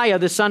the Messiah,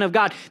 the Son of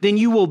God, then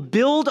you will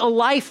build a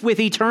life with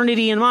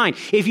eternity in mind.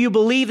 If you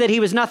believe that he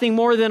was nothing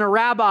more than a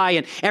rabbi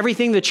and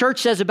everything the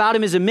church says about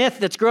him is a myth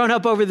that's grown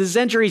up over the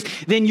centuries,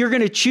 then you're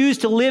going to choose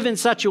to live in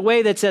such a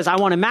way that says, I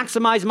want to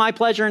maximize my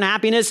pleasure and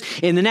happiness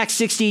in the next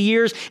 60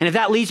 years. And if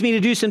that leads me to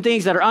do some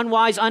things that are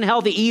unwise,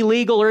 unhealthy,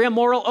 illegal, or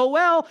immoral, oh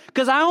well,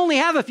 because I only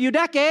have a few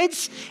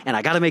decades and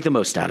I got to make the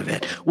most out of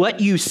it.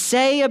 What you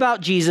say about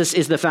Jesus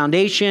is the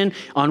foundation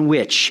on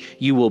which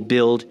you will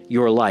build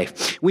your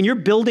life. When you're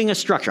building a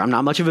structure, I'm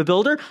not much of a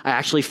builder. I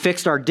actually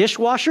fixed our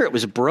dishwasher. It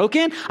was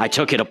broken. I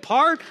took it apart.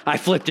 I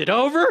flipped it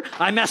over.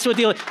 I messed with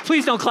the...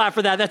 Please don't clap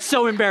for that. That's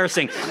so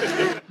embarrassing.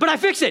 But I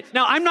fixed it.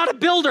 Now, I'm not a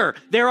builder.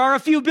 There are a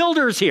few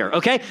builders here,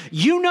 okay?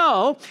 You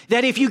know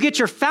that if you get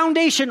your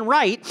foundation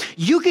right,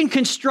 you can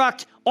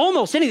construct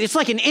almost anything. It's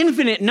like an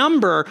infinite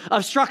number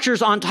of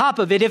structures on top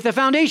of it if the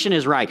foundation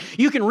is right.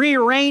 You can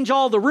rearrange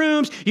all the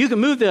rooms. You can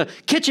move the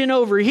kitchen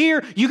over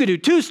here. You could do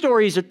 2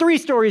 stories or 3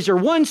 stories or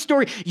 1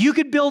 story. You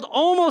could build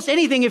almost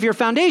anything if your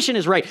foundation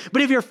is right.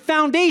 But if your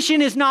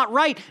foundation is not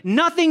right,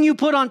 nothing you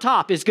put on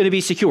top is going to be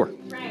secure.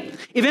 Right.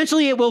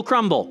 Eventually it will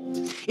crumble.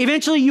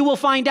 Eventually you will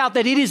find out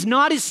that it is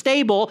not as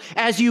stable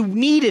as you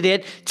needed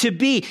it to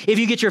be. If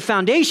you get your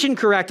foundation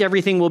correct,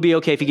 everything will be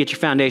okay. If you get your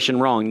foundation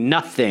wrong,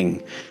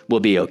 nothing will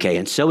be okay.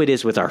 And so it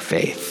is with our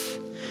faith.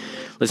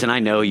 Listen, I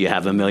know you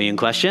have a million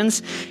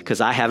questions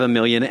because I have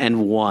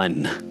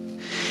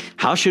 1,000,001.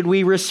 How should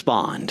we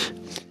respond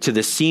to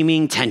the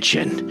seeming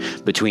tension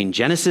between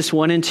Genesis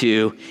 1 and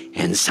 2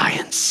 and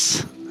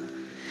science?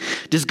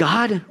 Does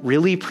God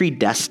really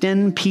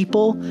predestine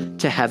people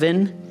to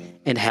heaven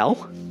and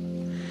hell?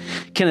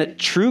 Can a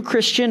true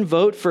Christian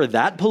vote for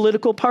that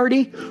political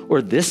party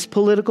or this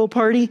political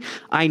party?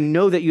 I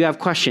know that you have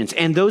questions,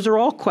 and those are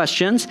all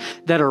questions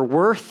that are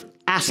worth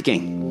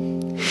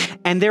asking.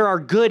 And there are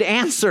good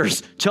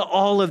answers to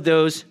all of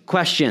those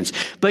questions.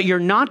 But you're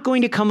not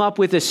going to come up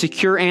with a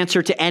secure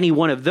answer to any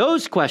one of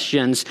those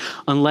questions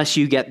unless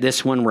you get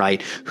this one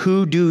right.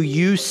 Who do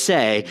you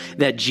say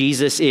that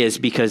Jesus is?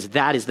 Because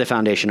that is the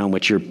foundation on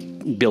which you're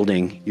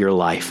building your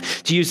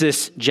life. To use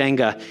this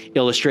Jenga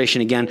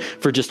illustration again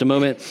for just a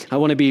moment, I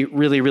want to be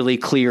really, really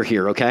clear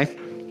here, okay?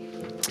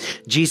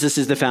 Jesus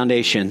is the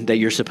foundation that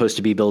you're supposed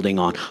to be building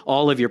on.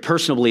 All of your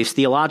personal beliefs,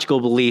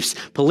 theological beliefs,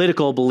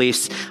 political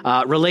beliefs,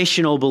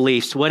 relational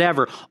beliefs,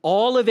 whatever,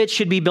 all of it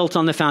should be built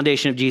on the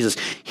foundation of Jesus.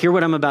 Hear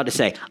what I'm about to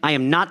say. I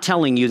am not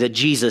telling you that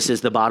Jesus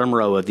is the bottom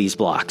row of these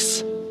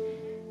blocks.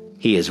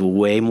 He is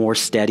way more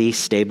steady,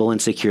 stable,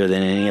 and secure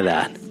than any of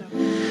that.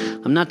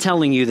 I'm not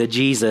telling you that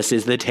Jesus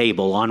is the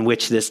table on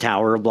which this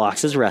tower of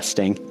blocks is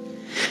resting.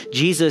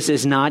 Jesus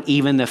is not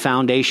even the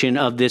foundation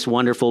of this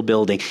wonderful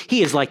building.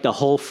 He is like the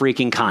whole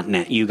freaking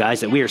continent, you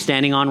guys, that we are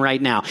standing on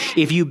right now.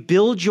 If you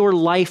build your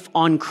life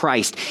on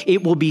Christ,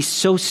 it will be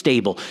so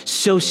stable,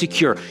 so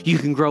secure. You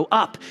can grow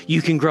up,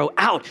 you can grow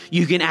out,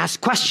 you can ask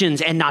questions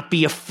and not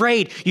be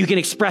afraid. You can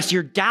express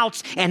your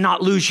doubts and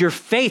not lose your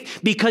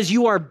faith because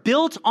you are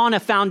built on a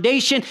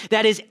foundation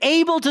that is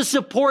able to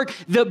support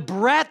the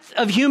breadth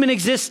of human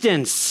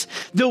existence,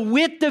 the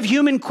width of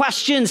human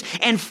questions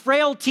and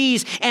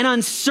frailties and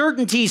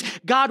uncertainties.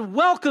 God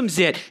welcomes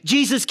it.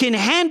 Jesus can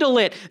handle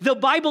it. The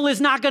Bible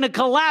is not going to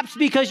collapse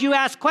because you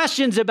ask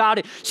questions about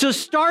it. So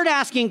start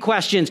asking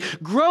questions.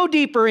 Grow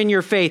deeper in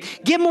your faith.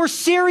 Get more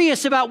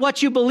serious about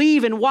what you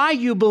believe and why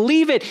you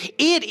believe it.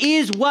 It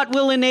is what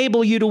will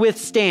enable you to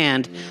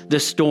withstand the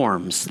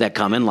storms that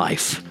come in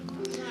life.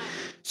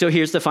 So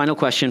here's the final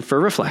question for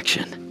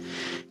reflection.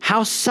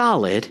 How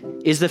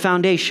solid is the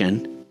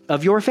foundation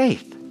of your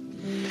faith?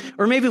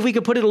 Or maybe if we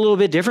could put it a little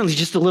bit differently,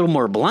 just a little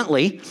more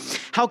bluntly,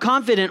 How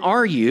confident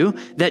are you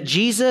that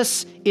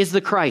Jesus is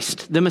the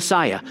Christ, the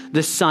Messiah,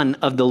 the Son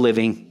of the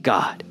living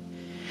God?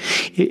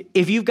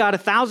 If you've got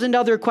 1,000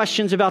 other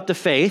questions about the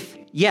faith,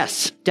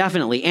 yes,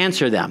 definitely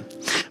answer them.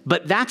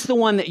 But that's the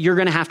one that you're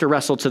going to have to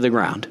wrestle to the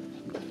ground.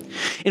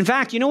 In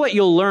fact, you know what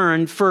you'll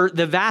learn for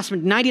the vast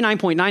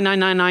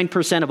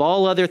 99.9999% of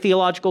all other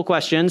theological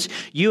questions,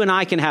 you and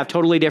I can have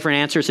totally different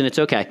answers, and it's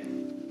okay.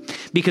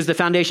 Because the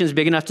foundation is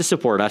big enough to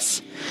support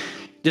us.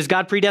 Does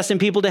God predestine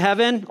people to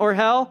heaven or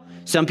hell?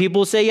 Some people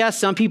will say yes.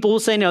 Some people will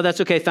say no.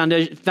 That's okay.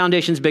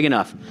 Foundation's big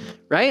enough,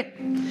 right?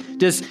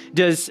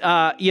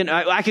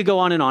 I could go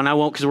on and on. I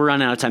won't because we're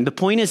running out of time. The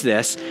point is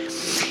this.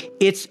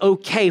 It's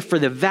okay for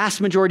the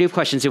vast majority of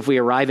questions if we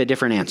arrive at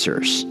different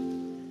answers.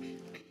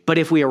 But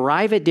if we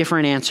arrive at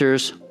different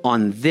answers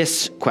on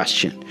this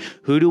question,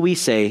 who do we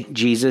say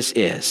Jesus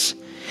is?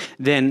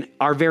 Then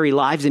our very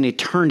lives in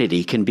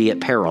eternity can be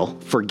at peril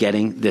for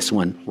getting this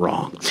one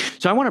wrong.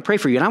 So I want to pray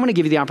for you, and I want to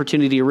give you the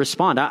opportunity to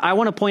respond. I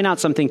want to point out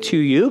something to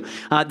you.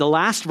 The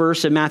last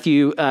verse of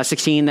Matthew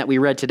 16 that we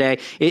read today,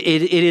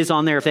 it is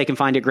on there. If they can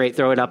find it, great.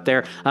 Throw it up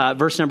there.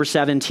 Verse number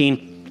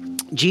 17.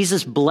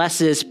 Jesus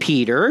blesses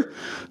Peter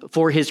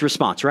for his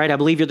response, right? I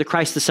believe you're the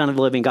Christ, the Son of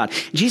the living God.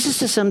 Jesus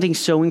says something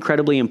so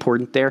incredibly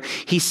important there.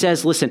 He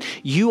says, listen,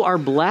 you are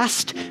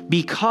blessed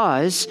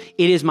because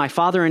it is my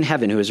Father in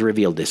heaven who has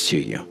revealed this to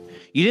you.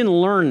 You didn't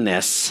learn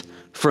this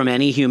from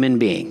any human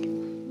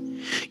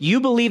being. You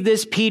believe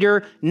this,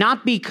 Peter,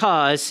 not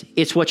because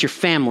it's what your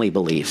family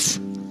believes,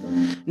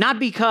 not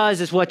because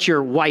it's what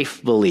your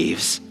wife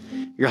believes.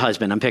 Your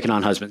husband, I'm picking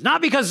on husbands.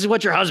 Not because it's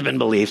what your husband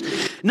believes.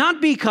 Not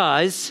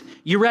because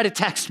you read a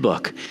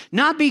textbook.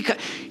 Not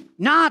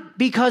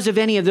because of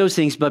any of those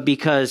things, but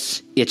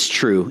because it's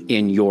true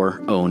in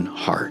your own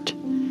heart.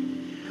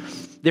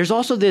 There's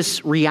also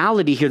this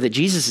reality here that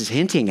Jesus is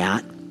hinting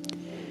at,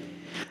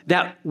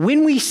 that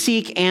when we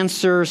seek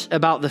answers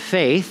about the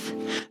faith,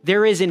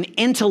 there is an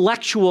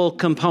intellectual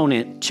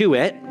component to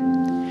it,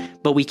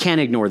 but we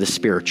can't ignore the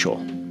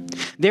spiritual.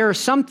 There are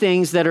some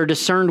things that are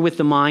discerned with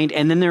the mind,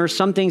 and then there are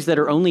some things that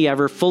are only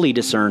ever fully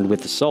discerned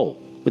with the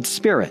soul, with the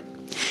spirit.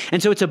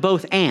 And so it's a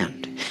both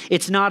and.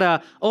 It's not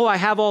I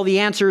have all the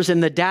answers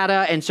and the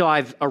data, and so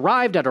I've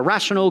arrived at a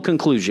rational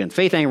conclusion.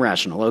 Faith ain't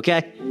rational,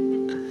 okay?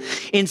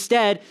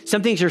 Instead,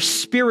 some things are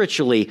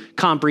spiritually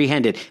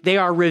comprehended. They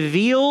are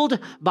revealed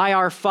by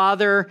our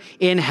Father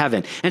in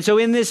heaven. And so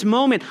in this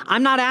moment,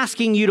 I'm not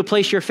asking you to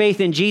place your faith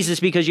in Jesus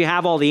because you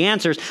have all the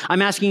answers.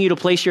 I'm asking you to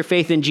place your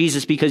faith in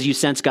Jesus because you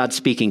sense God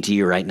speaking to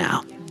you right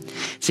now.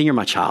 See, you're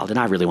my child, and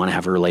I really want to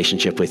have a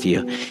relationship with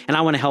you. And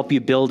I want to help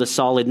you build a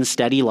solid and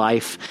steady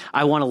life.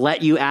 I want to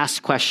let you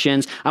ask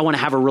questions. I want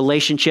to have a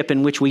relationship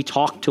in which we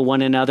talk to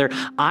one another.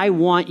 I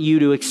want you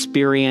to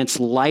experience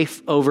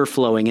life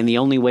overflowing, and the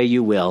only way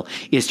you will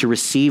is to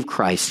receive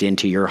Christ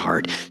into your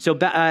heart. So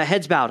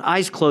heads bowed,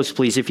 eyes closed,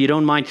 please, if you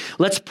don't mind.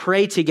 Let's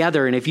pray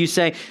together. And if you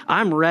say,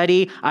 I'm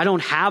ready, I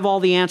don't have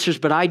all the answers,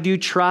 but I do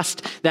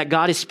trust that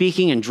God is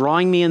speaking and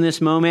drawing me in this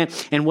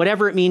moment, and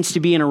whatever it means to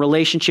be in a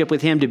relationship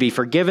with him, to be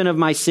forgiven of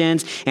my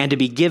sins and to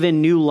be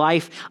given new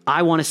life,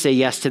 I want to say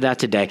yes to that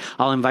today.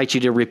 I'll invite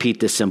you to repeat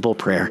this simple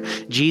prayer.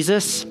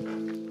 Jesus,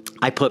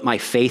 I put my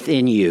faith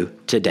in you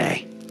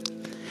today.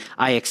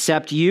 I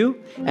accept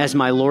you as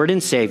my Lord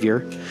and Savior,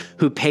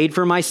 who paid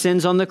for my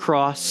sins on the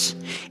cross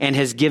and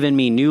has given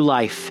me new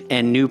life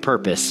and new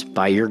purpose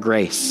by your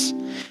grace.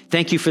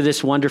 Thank you for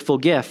this wonderful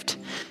gift.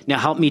 Now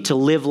help me to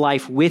live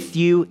life with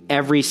you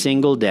every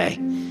single day.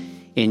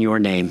 In your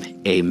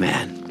name,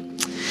 amen.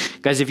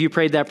 Guys, if you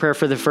prayed that prayer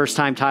for the first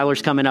time,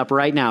 Tyler's coming up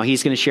right now.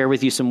 He's going to share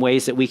with you some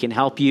ways that we can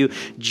help you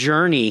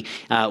journey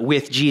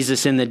with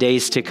Jesus in the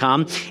days to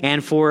come.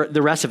 And for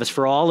the rest of us,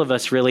 for all of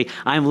us, really,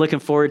 I'm looking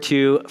forward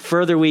to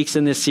further weeks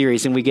in this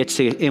series in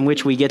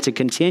which we get to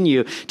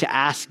continue to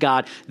ask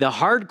God the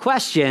hard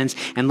questions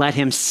and let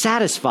him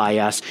satisfy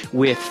us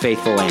with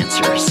faithful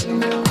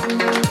answers.